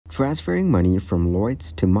Transferring money from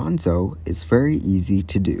Lloyds to Monzo is very easy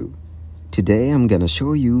to do. Today I'm gonna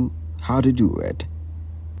show you how to do it.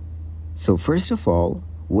 So first of all,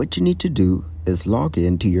 what you need to do is log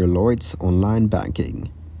in to your Lloyds online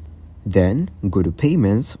banking. Then go to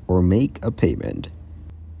Payments or Make a Payment.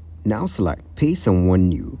 Now select Pay Someone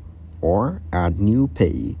New or Add New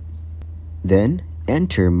Payee. Then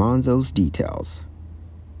enter Monzo's details.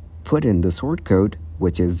 Put in the sort code,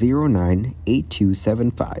 which is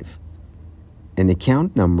 098275, an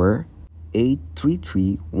account number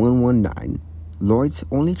 833119. Lloyds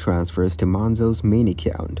only transfers to Monzo's main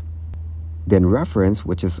account. Then reference,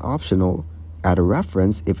 which is optional. Add a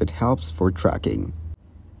reference if it helps for tracking.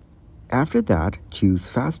 After that, choose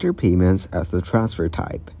Faster Payments as the transfer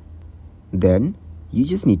type. Then, you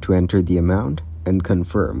just need to enter the amount and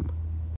confirm.